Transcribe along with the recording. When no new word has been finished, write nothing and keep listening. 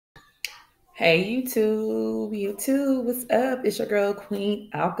Hey YouTube, what's up? It's your girl Queen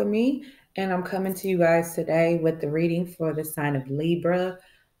Alchemy, and I'm coming to you guys today with the reading for the sign of Libra,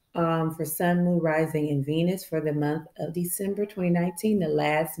 for Sun, Moon, Rising, and Venus for the month of December 2019, the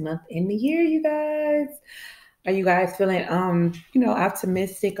last month in the year. You guys, are you guys feeling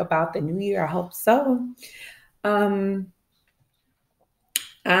optimistic about the new year? I hope so. Um,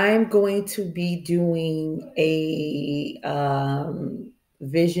 I'm going to be doing a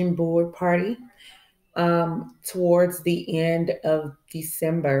vision board party towards the end of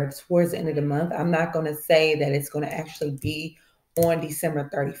December, towards the end of the month. I'm not going to say that it's going to actually be on December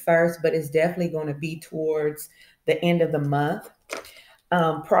 31st, but it's definitely going to be towards the end of the month.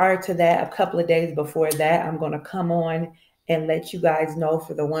 Prior to that, a couple of days before that, I'm going to come on and let you guys know,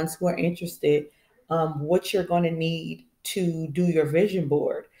 for the ones who are interested, what you're going to need to do your vision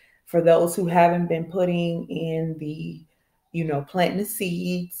board. For those who haven't been putting in the, planting the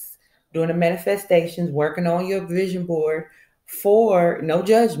seeds, doing the manifestations, working on your vision board, for no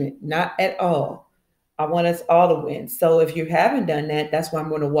judgment, not at all. I want us all to win. So if you haven't done that, that's why I'm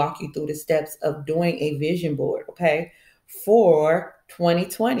going to walk you through the steps of doing a vision board, okay? For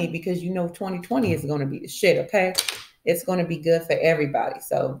 2020, because 2020 is going to be the shit, okay? It's going to be good for everybody.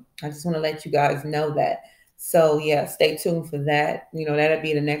 So I just want to let you guys know that. So yeah, stay tuned for that. That'll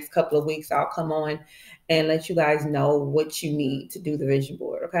be the next couple of weeks. I'll come on and let you guys know what you need to do the vision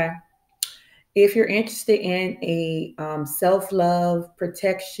board, okay? If you're interested in a self-love,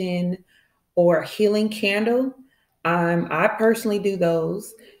 protection, or healing candle, I personally do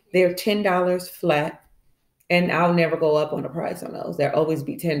those. They're $10 flat, and I'll never go up on the price on those. They'll always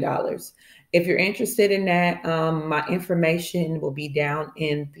be $10. If you're interested in that, my information will be down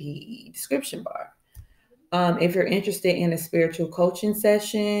in the description bar. If you're interested in a spiritual coaching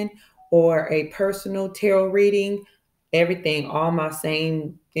session or a personal tarot reading, everything, all my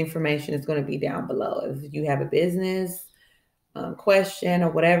same information is going to be down below. If you have a business question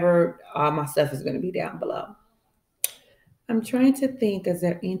or whatever, all my stuff is going to be down below. I'm trying to think, is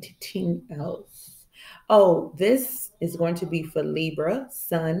there anything else? Oh, this is going to be for Libra,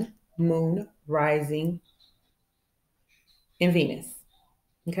 Sun, Moon, Rising, and Venus.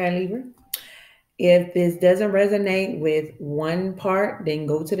 Okay, Libra? If this doesn't resonate with one part, then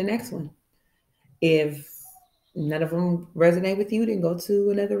go to the next one. If none of them resonate with you, then go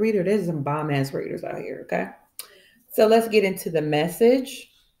to another reader. There's some bomb ass readers out here, okay? So let's get into the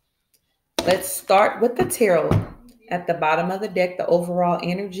message. Let's start with the tarot. At the bottom of the deck, the overall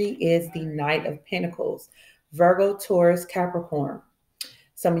energy is the Knight of Pentacles, Virgo, Taurus, Capricorn.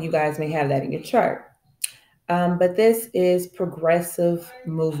 Some of you guys may have that in your chart. But this is progressive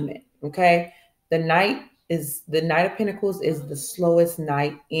movement, okay? The Knight of Pentacles is the slowest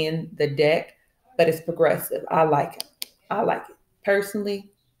knight in the deck, but it's progressive. I like it. I like it.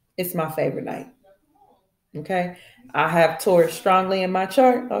 Personally, it's my favorite knight. Okay. I have Taurus strongly in my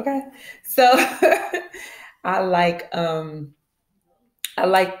chart. Okay. So I like I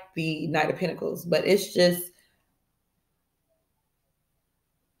like the Knight of Pentacles, but it's just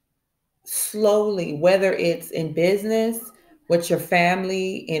slowly, whether it's in business, with your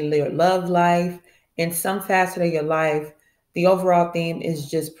family, in your love life, in some facet of your life, the overall theme is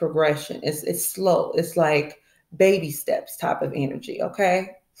just progression. It's slow. It's like baby steps type of energy,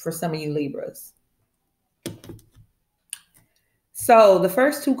 okay? For some of you Libras. So the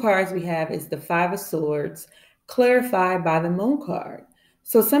first two cards we have is the Five of Swords, clarified by the Moon card.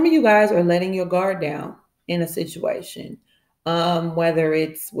 So some of you guys are letting your guard down in a situation, whether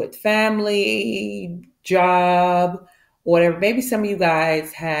it's with family, job, whatever. Maybe some of you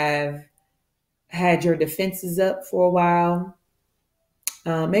guys have had your defenses up for a while,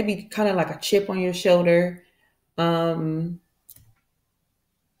 maybe kind of like a chip on your shoulder, um,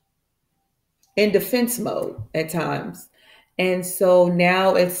 in defense mode at times. And so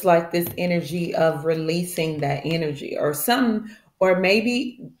now it's like this energy of releasing that energy or something, or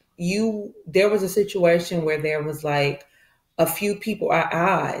maybe there was a situation where there was like a few people at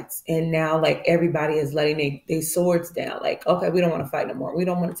odds, and now like everybody is letting their swords down. Like, okay, we don't want to fight no more. We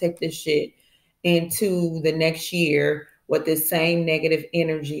don't want to take this shit into the next year with this same negative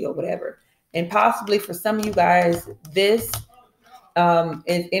energy or whatever. And possibly for some of you guys, this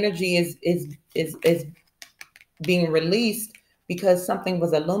energy is being released because something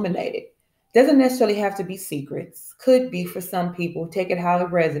was illuminated. Doesn't necessarily have to be secrets. Could be, for some people. Take it how it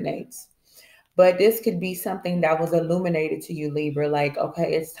resonates. But this could be something that was illuminated to you, Libra. Like,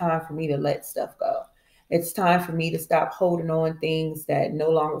 okay, it's time for me to let stuff go. It's time for me to stop holding on things that no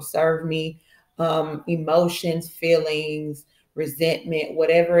longer serve me. Emotions, feelings, resentment,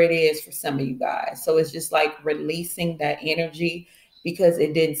 whatever it is for some of you guys. So it's just like releasing that energy because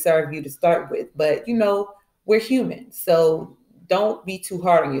it didn't serve you to start with. But, we're human. So don't be too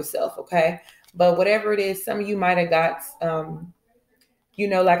hard on yourself, okay? But whatever it is, some of you might have got,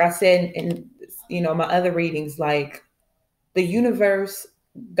 like I said in, my other readings, like the universe,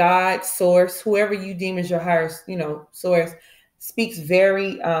 God, source, whoever you deem as your higher, source, speaks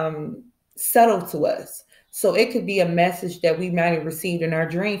very subtle to us. So it could be a message that we might have received in our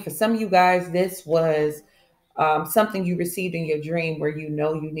dream. For some of you guys, this was something you received in your dream where you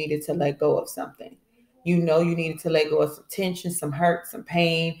needed to let go of something. You needed to let go of some tension, some hurt, some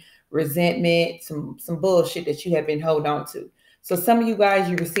pain, resentment, some bullshit that you have been holding on to. So some of you guys,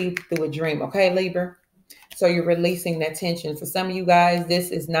 you received through a dream, okay, Libra? So you're releasing that tension. For some of you guys, this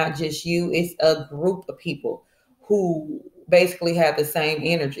is not just you, it's a group of people who basically have the same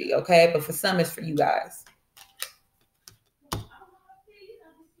energy, okay? But for some, it's for you guys.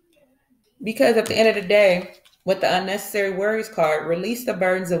 Because at the end of the day, with the unnecessary worries card, release the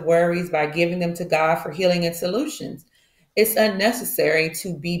burdens of worries by giving them to God for healing and solutions. It's unnecessary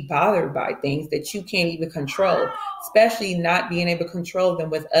to be bothered by things that you can't even control, especially not being able to control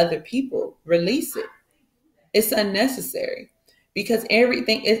them with other people. Release it. It's unnecessary because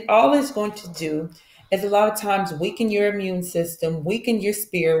everything is all it's going to do is a lot of times weaken your immune system, weaken your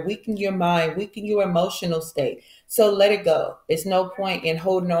spirit, weaken your mind, weaken your emotional state. So let it go. It's no point in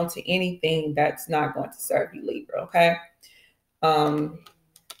holding on to anything that's not going to serve you, Libra. Okay.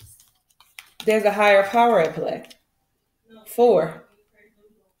 There's a higher power at play. Four.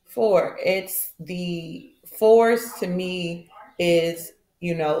 It's the force to me is,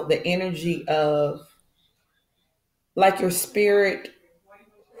 the energy of like your spirit,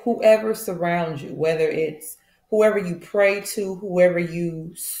 whoever surrounds you, whether it's whoever you pray to, whoever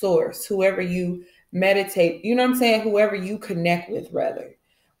you source, whoever you meditate, you know what I'm saying? Whoever you connect with, rather,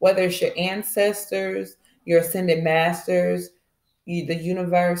 whether it's your ancestors, your ascended masters, the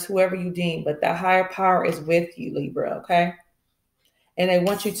universe, whoever you deem, but that higher power is with you, Libra, okay? And they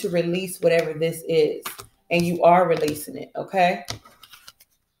want you to release whatever this is, and you are releasing it, okay?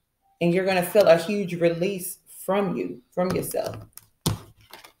 And you're going to feel a huge release from yourself.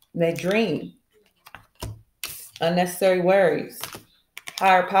 That dream, unnecessary worries,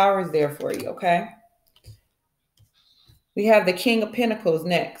 higher power is there for you, okay? We have the King of Pentacles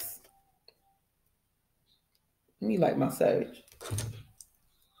next. Let me light my sage.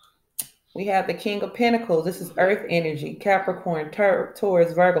 We have the King of Pentacles. This is Earth energy, Capricorn,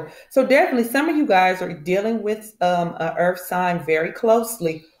 Taurus, Virgo. So definitely some of you guys are dealing with an Earth sign very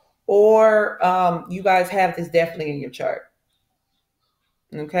closely, or you guys have this definitely in your chart.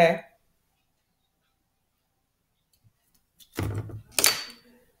 Okay?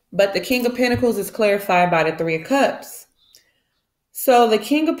 But the King of Pentacles is clarified by the Three of Cups. So the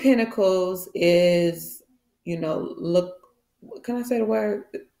King of Pentacles is, look, can I say the word?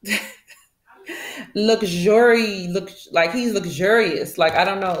 Look like he's luxurious. Like, I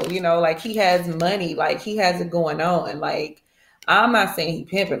don't know, like he has money, like he has it going on. Like, I'm not saying he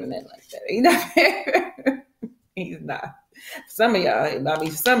pimping and like that. He's not. He's not. Some of y'all, I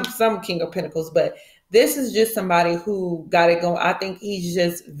mean, some King of Pentacles, but this is just somebody who got it going. I think he's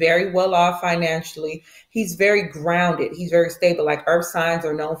just very well off financially. He's very grounded. He's very stable. Like Earth signs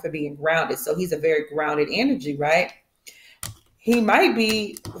are known for being grounded. So he's a very grounded energy, right? He might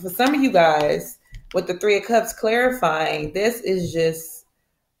be, for some of you guys, with the Three of Cups clarifying, this is just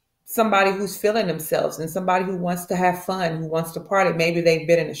somebody who's feeling themselves and somebody who wants to have fun, who wants to party. Maybe they've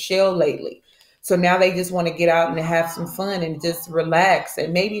been in a shell lately. So now they just want to get out and have some fun and just relax,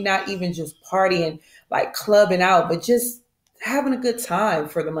 and maybe not even just partying, like clubbing out, but just having a good time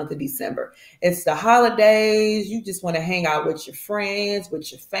for the month of December. It's the holidays. You just want to hang out with your friends,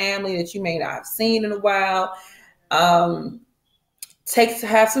 with your family that you may not have seen in a while.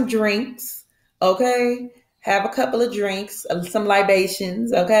 Have some drinks, okay? Have a couple of drinks, some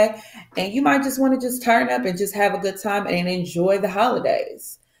libations, okay? And you might just want to just turn up and just have a good time and enjoy the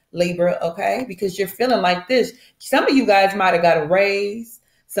holidays, Libra, okay? Because you're feeling like this. Some of you guys might have got a raise,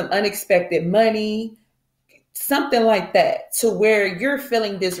 some unexpected money, something like that, to where you're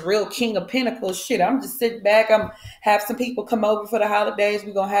feeling this real King of Pentacles shit. I'm just sitting back. I'm have some people come over for the holidays.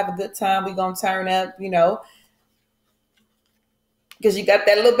 We're going to have a good time. We're going to turn up, because you got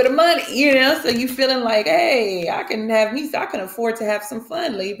that little bit of money, so you feeling like, hey, I can afford to have some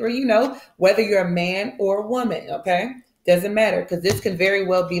fun, Libra, whether you're a man or a woman, okay? Doesn't matter, because this can very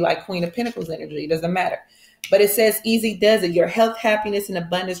well be like Queen of Pentacles energy. It doesn't matter. But it says easy does it. Your health, happiness, and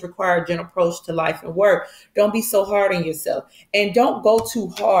abundance require a gentle approach to life and work. Don't be so hard on yourself. And don't go too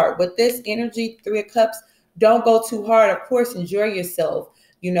hard. With this energy, Three of Cups, don't go too hard. Of course, enjoy yourself.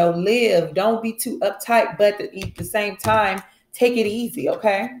 Live. Don't be too uptight. But at the same time, take it easy,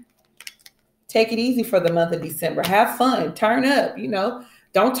 okay? Take it easy for the month of December. Have fun. Turn up,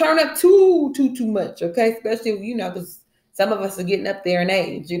 Don't turn up too much, okay? Especially, because some of us are getting up there in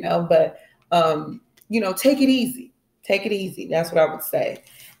age, but, take it easy. Take it easy. That's what I would say.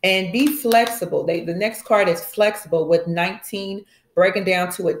 And be flexible. The next card is flexible with 19 breaking down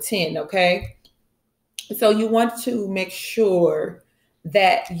to a 10, okay? So you want to make sure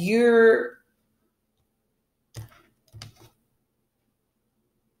that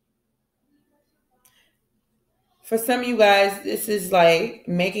for some of you guys, this is like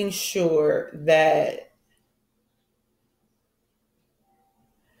making sure that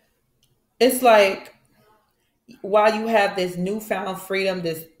it's like while you have this newfound freedom,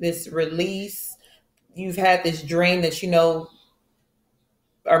 this release, you've had this dream that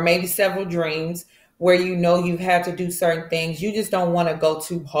or maybe several dreams where you've had to do certain things. You just don't want to go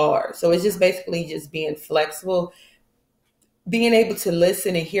too hard. So it's just basically just being flexible, being able to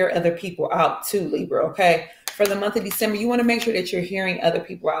listen and hear other people out too, Libra, okay? For the month of December, you want to make sure that you're hearing other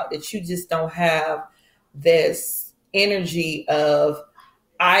people out, that you just don't have this energy of,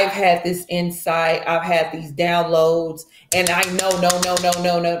 I've had this insight, I've had these downloads, and I know,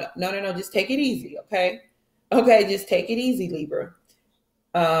 no, just take it easy, okay? Okay, just take it easy, Libra.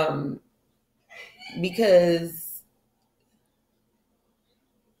 Because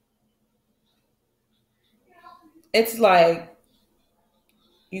it's like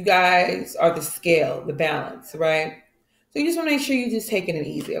you guys are the scale, the balance, right? So you just want to make sure you're just taking it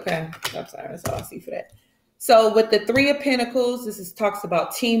easy, okay? I'm sorry, that's all I see for that. So with the Three of Pentacles, talks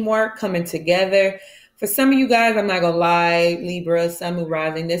about teamwork, coming together. For some of you guys, I'm not going to lie, Libra, Sun, Moon,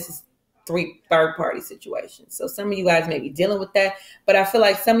 Rising, this is third-party situations. So some of you guys may be dealing with that. But I feel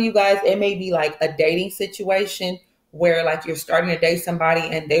like some of you guys, it may be like a dating situation where like you're starting to date somebody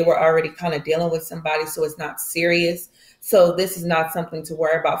and they were already kind of dealing with somebody, so it's not serious. So this is not something to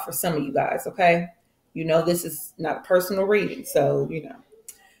worry about for some of you guys, okay? This is not a personal reading, so,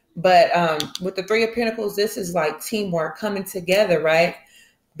 But with the Three of Pentacles, this is like teamwork, coming together, right?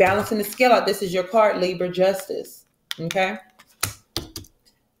 Balancing the scale out. This is your card, Libra, Justice, okay?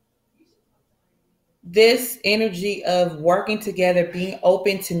 This energy of working together, being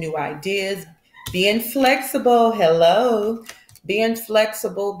open to new ideas, being flexible, being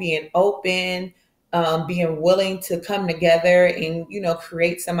flexible, being open, being willing to come together and,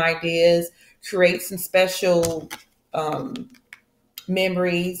 create some ideas, create some special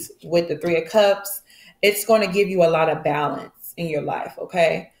memories with the Three of Cups. It's going to give you a lot of balance in your life,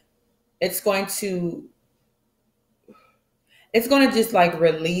 okay? It's going to just like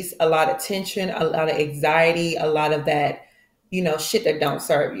release a lot of tension, a lot of anxiety, a lot of that, shit that don't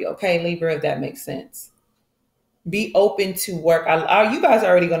serve you, okay, Libra, if that makes sense. Be open to work. You guys are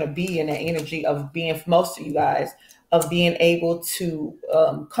already going to be in that energy of being, most of you guys, of being able to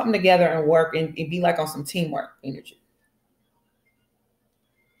come together and work and be like on some teamwork energy.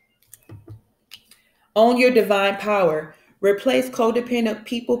 Own your divine power. Replace codependent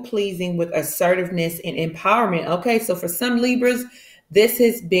people pleasing with assertiveness and empowerment. Okay, so for some Libras, this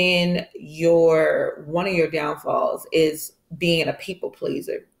has been one of your downfalls, is being a people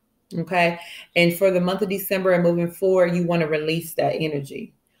pleaser. Okay, and for the month of December and moving forward, you want to release that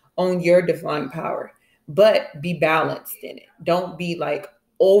energy. Own your divine power, but be balanced in it. Don't be like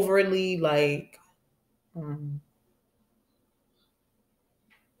overly like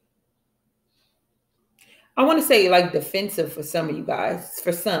I want to say like defensive for some of you guys.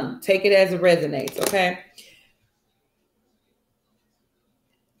 For some, take it as it resonates, okay?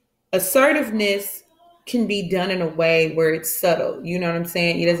 Assertiveness can be done in a way where it's subtle. You know what I'm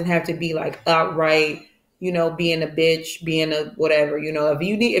saying? It doesn't have to be like outright, being a bitch, being a whatever.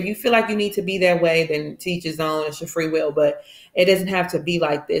 If you feel like you need to be that way, then teach his own. It's your free will. But it doesn't have to be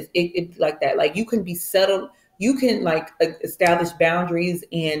like this. It like that. Like you can be subtle. You can like establish boundaries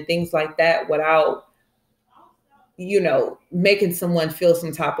and things like that without making someone feel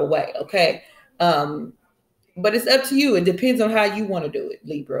some type of way. Okay. But it's up to you. It depends on how you want to do it,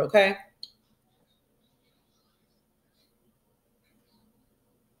 Libra. Okay.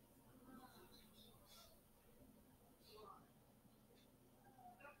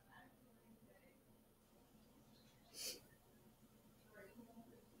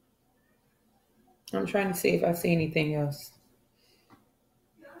 I'm trying to see if I see anything else.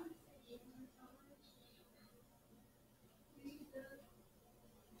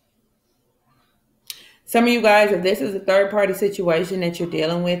 Some of you guys, if this is a third party situation that you're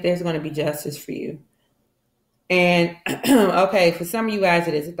dealing with, there's going to be justice for you. And okay, for some of you guys,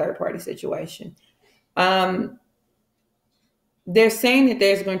 it is a third party situation. They're saying that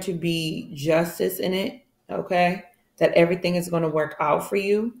there's going to be justice in it. Okay. that everything is going to work out for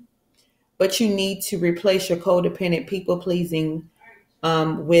you. But you need to replace your codependent people pleasing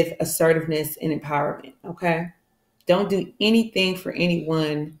with assertiveness and empowerment. Okay. Don't do anything for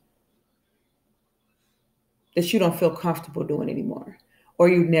anyone that you don't feel comfortable doing anymore, or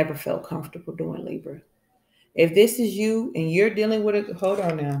you never felt comfortable doing, Libra. If this is you and you're dealing with it, hold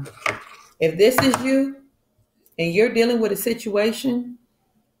on now. If this is you and you're dealing with a situation,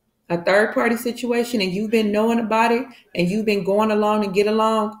 a third party situation, and you've been knowing about it and you've been going along and get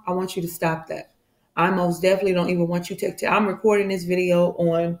along, I want you to stop that. I most definitely don't even want you to take. I'm recording this video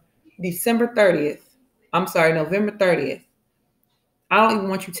on December 30th. I'm sorry, November 30th. I don't even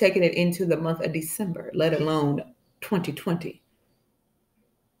want you taking it into the month of December, let alone 2020.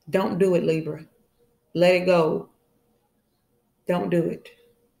 Don't do it, Libra. Let it go. Don't do it.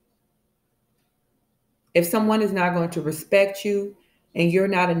 If someone is not going to respect you and you're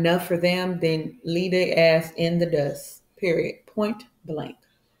not enough for them, then leave their ass in the dust. Period. Point blank.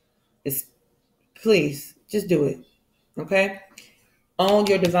 Please, just do it. Okay? Own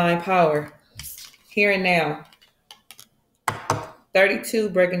your divine power. Here and now. 32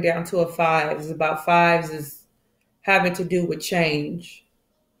 breaking down to a 5 is about fives is having to do with change.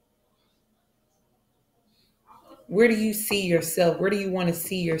 Where do you see yourself? Where do you want to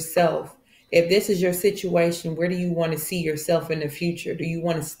see yourself? If this is your situation, where do you want to see yourself in the future? Do you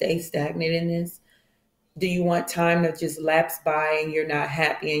want to stay stagnant in this? Do you want time to just lapse by and you're not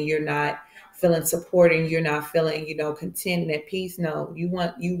happy and you're not feeling support and you're not feeling, content and at peace? No, you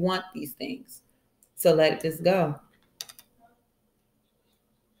want these things. So let this go.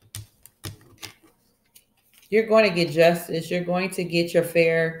 You're going to get justice. You're going to get your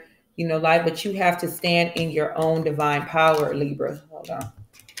fair, life, but you have to stand in your own divine power, Libra. Hold on.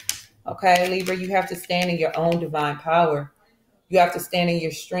 Okay, Libra, you have to stand in your own divine power. You have to stand in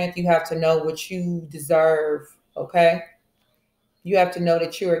your strength. You have to know what you deserve. Okay. You have to know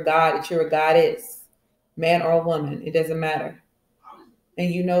that you're a God, that you're a goddess, man or a woman. It doesn't matter.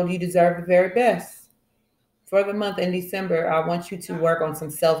 And you know you deserve the very best. For the month in December, I want you to work on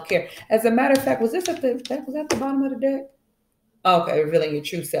some self-care. As a matter of fact, was at the bottom of the deck? Okay, revealing your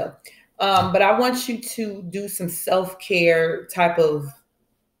true self. But I want you to do some self-care type of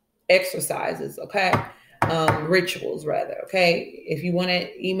exercises, okay? Rituals, rather, okay? If you want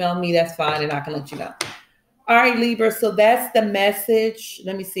to email me, that's fine, and I can let you know. All right, Libra, so that's the message.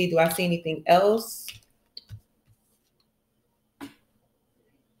 Let me see. Do I see anything else?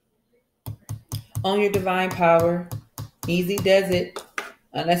 Own your divine power. Easy does it.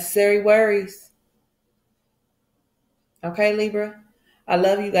 Unnecessary worries. Okay, Libra? I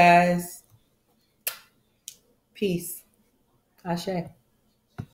love you guys. Peace. Ashe.